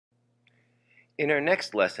In our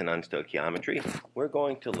next lesson on stoichiometry, we're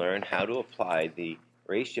going to learn how to apply the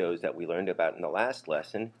ratios that we learned about in the last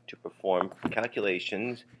lesson to perform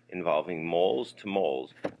calculations involving moles to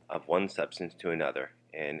moles of one substance to another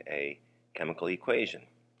in a chemical equation.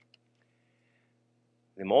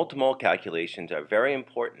 The mole-to-mole calculations are very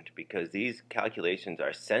important because these calculations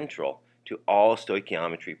are central to all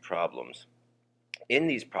stoichiometry problems. In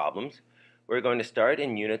these problems, we're going to start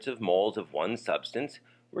in units of moles of one substance.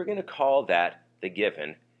 We're going to call that the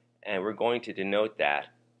given, and we're going to denote that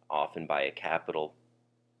often by a capital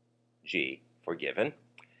G for given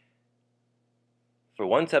for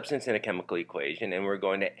one substance in a chemical equation, and we're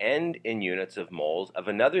going to end in units of moles of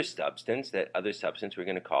another substance. That other substance we're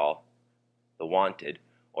going to call the wanted,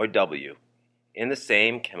 or W, in the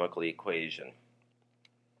same chemical equation.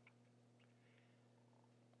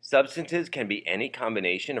 Substances can be any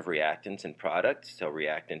combination of reactants and products, so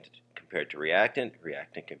reactant compared to reactant,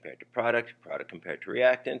 reactant compared to product, product compared to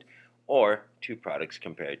reactant, or two products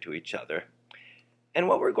compared to each other. And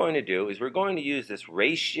what we're going to do is we're going to use this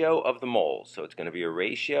ratio of the moles. So it's going to be a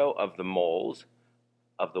ratio of the moles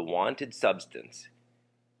of the wanted substance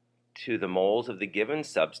to the moles of the given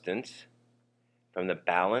substance from the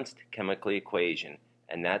balanced chemical equation.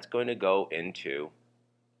 And that's going to go into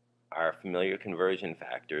our familiar conversion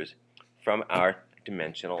factors from our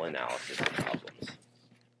dimensional analysis problems.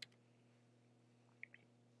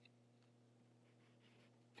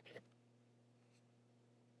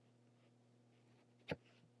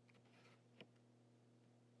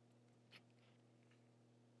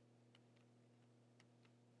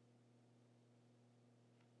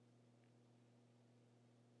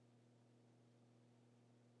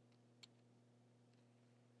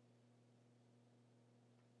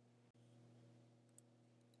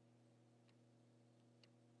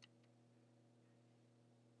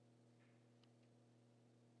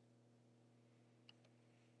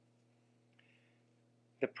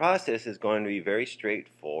 The process is going to be very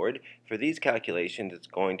straightforward. For these calculations, it's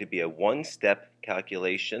going to be a one-step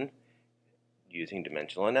calculation using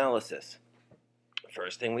dimensional analysis.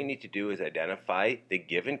 First thing we need to do is identify the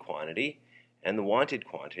given quantity and the wanted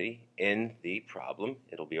quantity in the problem.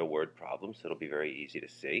 It'll be a word problem, so it'll be very easy to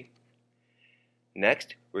see.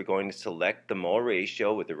 Next, we're going to select the mole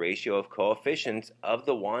ratio with the ratio of coefficients of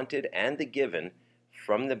the wanted and the given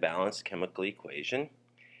from the balanced chemical equation.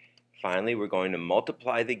 Finally, we're going to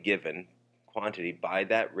multiply the given quantity by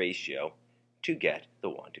that ratio to get the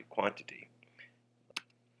wanted quantity.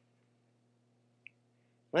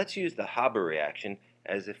 Let's use the Haber reaction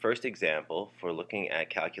as the first example for looking at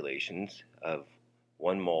calculations of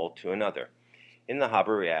one mole to another. In the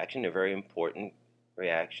Haber reaction, a very important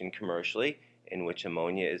reaction commercially in which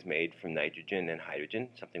ammonia is made from nitrogen and hydrogen,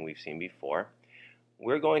 something we've seen before,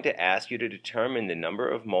 we're going to ask you to determine the number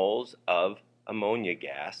of moles of ammonia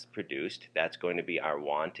gas produced. That's going to be our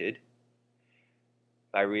wanted,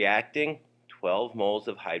 by reacting 12 moles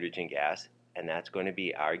of hydrogen gas, and that's going to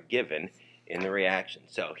be our given in the reaction.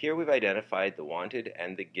 So here we've identified the wanted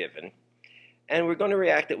and the given, and we're going to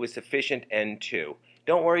react it with sufficient N2.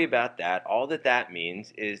 Don't worry about that. All that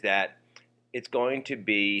means is that it's going to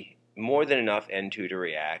be more than enough N2 to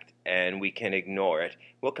react, and we can ignore it.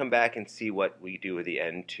 We'll come back and see what we do with the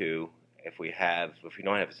N2 if we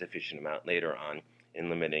don't have a sufficient amount later on in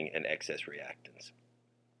limiting an excess reactants.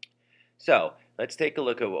 So let's take a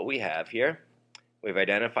look at what we have here. We've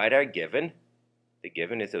identified our given. The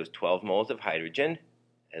given is those 12 moles of hydrogen,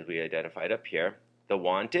 as we identified up here. The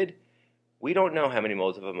wanted, we don't know how many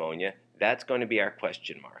moles of ammonia. That's going to be our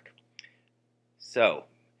question mark. So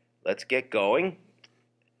let's get going.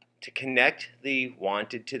 To connect the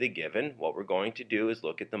wanted to the given, what we're going to do is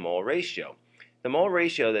look at the mole ratio. The mole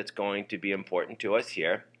ratio that's going to be important to us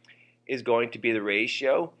here is going to be the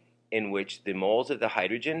ratio in which the moles of the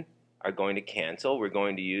hydrogen are going to cancel. We're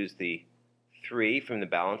going to use the 3 from the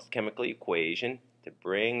balanced chemical equation to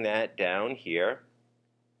bring that down here.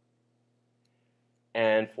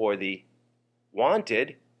 And for the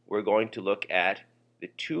wanted, we're going to look at the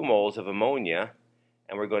 2 moles of ammonia,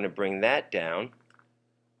 and we're going to bring that down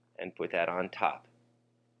and put that on top.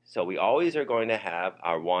 So we always are going to have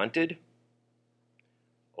our wanted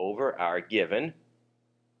over our given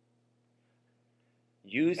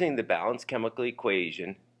using the balanced chemical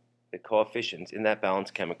equation, the coefficients in that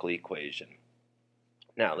balanced chemical equation.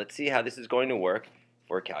 Now let's see how this is going to work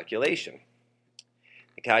for a calculation.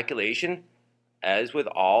 The calculation, as with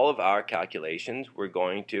all of our calculations, we're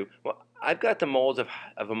going to, well, I've got the moles of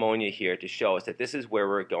ammonia here to show us that this is where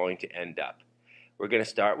we're going to end up. We're going to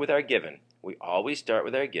start with our given. We always start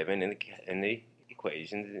with our given in the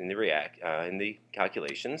equations, in the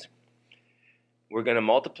calculations. We're going to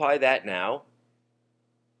multiply that now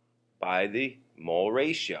by the mole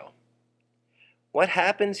ratio. What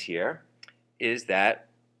happens here is that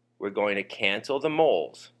we're going to cancel the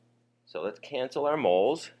moles. So let's cancel our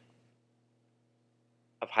moles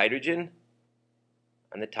of hydrogen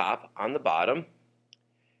on the top, on the bottom.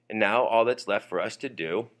 And now all that's left for us to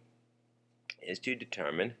do is to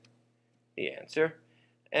determine the answer.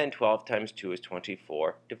 And 12 times 2 is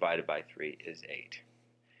 24, divided by 3 is 8.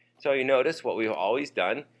 So you notice what we've always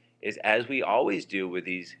done is, as we always do with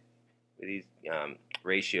these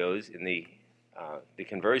ratios in the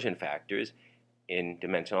conversion factors in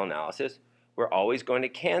dimensional analysis, we're always going to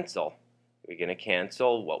cancel. We're going to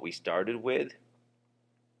cancel what we started with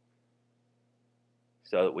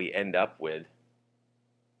so that we end up with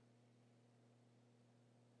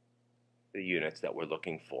the units that we're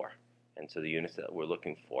looking for. And so the units that we're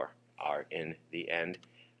looking for are in the end.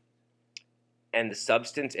 And the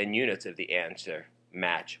substance and units of the answer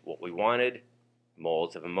match what we wanted: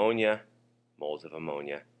 moles of ammonia,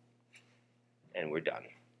 and we're done.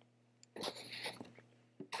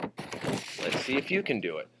 Let's see if you can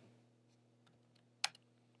do it.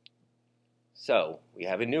 So we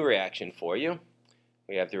have a new reaction for you.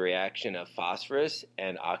 We have the reaction of phosphorus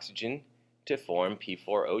and oxygen to form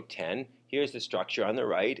P4O10. Here's the structure on the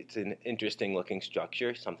right. It's an interesting looking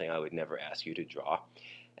structure, something I would never ask you to draw.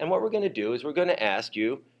 And what we're going to do is we're going to ask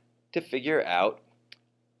you to figure out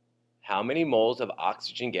how many moles of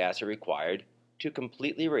oxygen gas are required to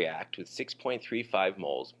completely react with 6.35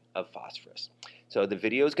 moles of phosphorus. So the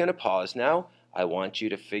video is going to pause now. I want you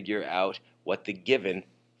to figure out what the given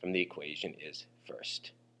from the equation is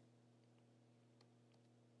first.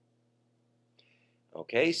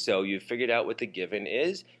 Okay, so you've figured out what the given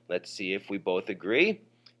is. Let's see if we both agree.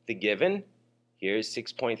 The given here is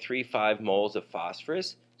 6.35 moles of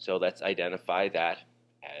phosphorus, so let's identify that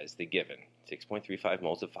as the given. 6.35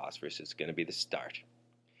 moles of phosphorus is going to be the start.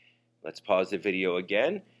 Let's pause the video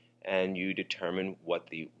again, and you determine what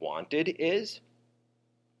the wanted is.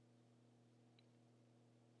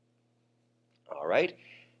 All right,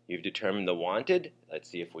 you've determined the wanted. Let's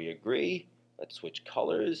see if we agree. Let's switch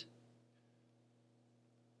colors.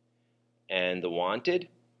 And the wanted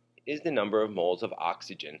is the number of moles of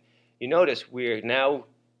oxygen. You notice we're now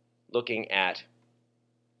looking at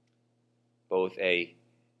both a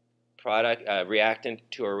product, reactant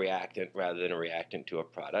to a reactant rather than a reactant to a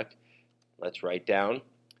product. Let's write down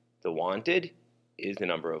the wanted is the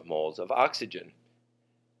number of moles of oxygen.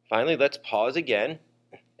 Finally, let's pause again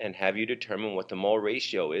and have you determine what the mole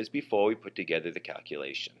ratio is before we put together the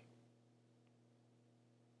calculation.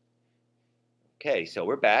 Okay, so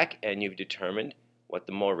we're back and you've determined what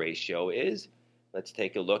the mole ratio is. Let's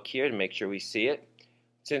take a look here to make sure we see it.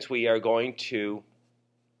 Since we are going to,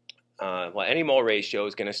 any mole ratio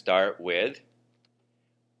is going to start with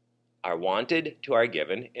our wanted to our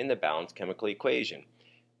given in the balanced chemical equation.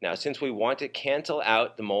 Now, since we want to cancel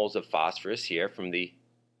out the moles of phosphorus here from the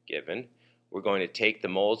given, we're going to take the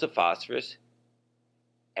moles of phosphorus,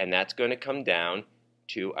 and that's going to come down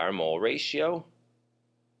to our mole ratio.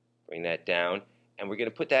 Bring that down, and we're going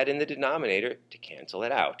to put that in the denominator to cancel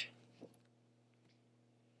it out.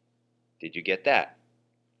 Did you get that?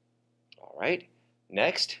 All right.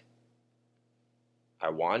 Next,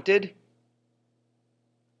 our wanted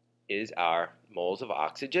is our moles of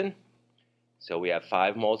oxygen. So we have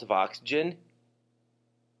 5 moles of oxygen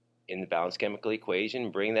in the balanced chemical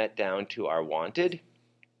equation. Bring that down to our wanted,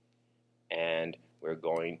 and we're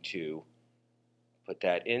going to put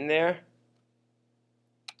that in there,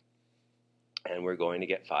 and we're going to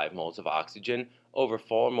get 5 moles of oxygen over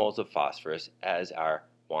 4 moles of phosphorus as our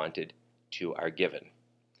wanted to our given.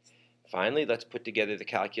 Finally, let's put together the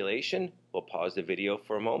calculation. We'll pause the video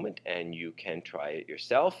for a moment and you can try it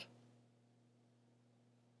yourself.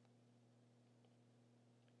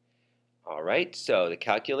 All right, so the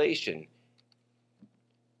calculation.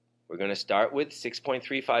 We're going to start with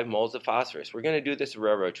 6.35 moles of phosphorus. We're going to do this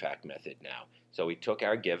railroad track method now. So we took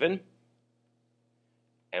our given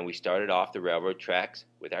and we started off the railroad tracks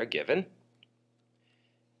with our given.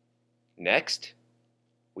 Next,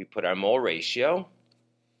 we put our mole ratio.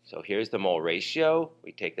 So here's the mole ratio.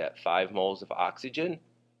 We take that 5 moles of oxygen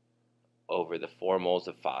over the 4 moles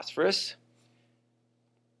of phosphorus.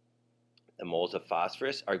 The moles of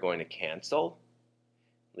phosphorus are going to cancel,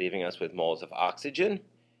 leaving us with moles of oxygen.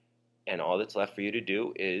 And all that's left for you to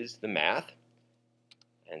do is the math.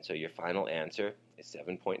 And so your final answer is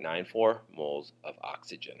 7.94 moles of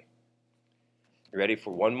oxygen. You ready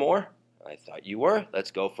for one more? I thought you were. Let's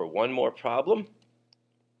go for one more problem.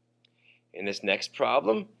 In this next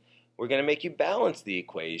problem, we're going to make you balance the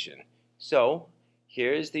equation. So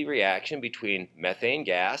here's the reaction between methane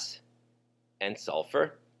gas and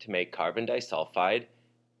sulfur to make carbon disulfide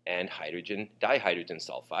and dihydrogen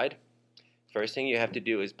sulfide. First thing you have to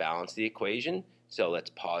do is balance the equation. So let's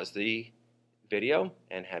pause the video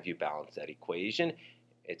and have you balance that equation.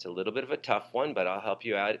 It's a little bit of a tough one, but I'll help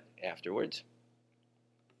you out afterwards.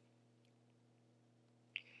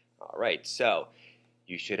 All right, so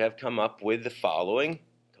you should have come up with the following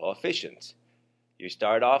coefficients. You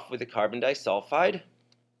start off with the carbon disulfide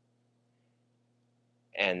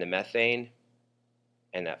and the methane,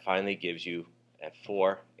 and that finally gives you a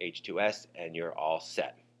 4H2S, and you're all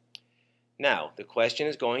set. Now, the question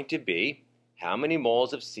is going to be, how many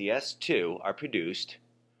moles of CS2 are produced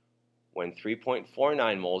when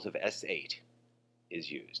 3.49 moles of S8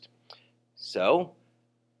 is used? So,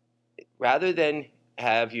 rather than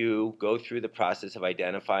have you go through the process of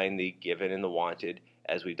identifying the given and the wanted,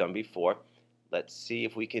 as we've done before, let's see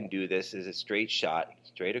if we can do this as a straight shot,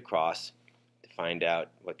 straight across, to find out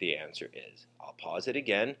what the answer is. I'll pause it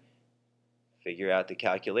again, figure out the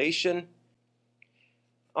calculation.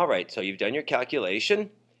 All right, so you've done your calculation.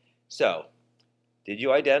 So, did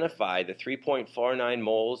you identify the 3.49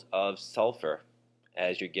 moles of sulfur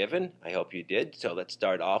as your given? I hope you did. So let's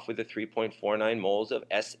start off with the 3.49 moles of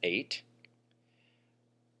S8.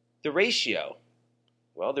 The ratio.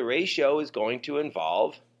 Well, the ratio is going to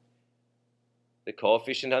involve the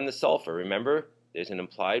coefficient on the sulfur. Remember, there's an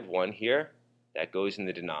implied 1 here. That goes in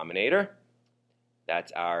the denominator.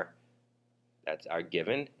 That's our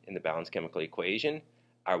given in the balanced chemical equation.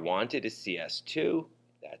 Our wanted is CS2.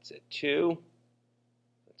 That's a 2.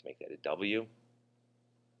 Let's make that a W.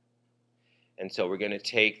 And so we're going to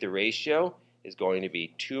take the ratio is going to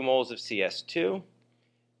be 2 moles of CS2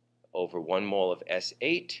 over 1 mole of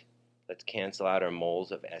S8. Let's cancel out our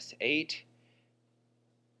moles of S8,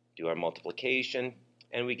 do our multiplication,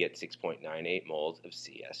 and we get 6.98 moles of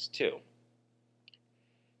CS2.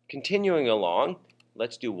 Continuing along,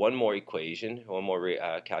 let's do one more equation, one more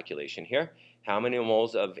calculation here. How many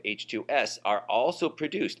moles of H2S are also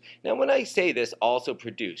produced? Now, when I say this, also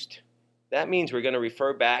produced, that means we're going to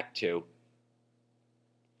refer back to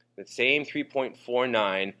the same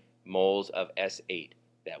 3.49 moles of S8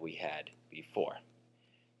 that we had before.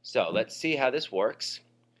 So let's see how this works.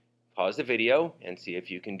 Pause the video and see if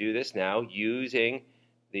you can do this now using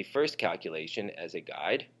the first calculation as a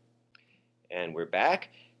guide. And we're back.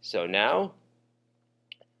 So now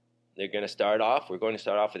we're going to start off with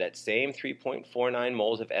that same 3.49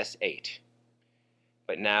 moles of S8.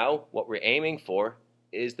 But now what we're aiming for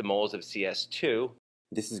is the moles of CS2.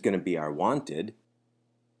 This is going to be our wanted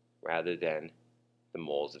rather than the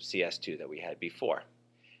moles of CS2 that we had before.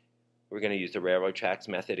 We're going to use the railroad tracks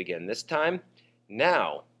method again this time.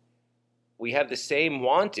 Now we have the same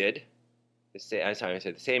wanted,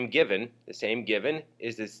 the same given. The same given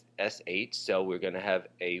is this S8, so we're going to have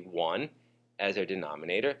a 1 as our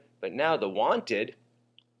denominator. But now the wanted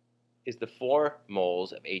is the 4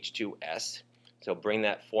 moles of H2S. So bring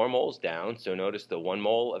that 4 moles down. So notice the 1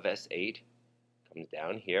 mole of S8 comes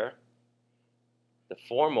down here. The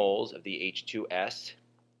 4 moles of the H2S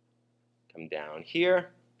come down here.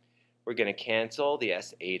 We're going to cancel the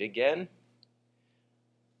S8 again.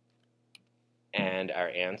 And our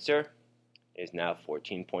answer is now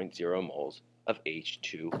 14.0 moles of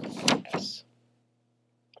H2S.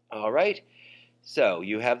 All right. So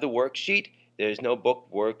you have the worksheet. There's no book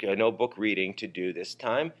reading to do this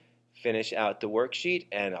time. Finish out the worksheet,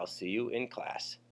 and I'll see you in class.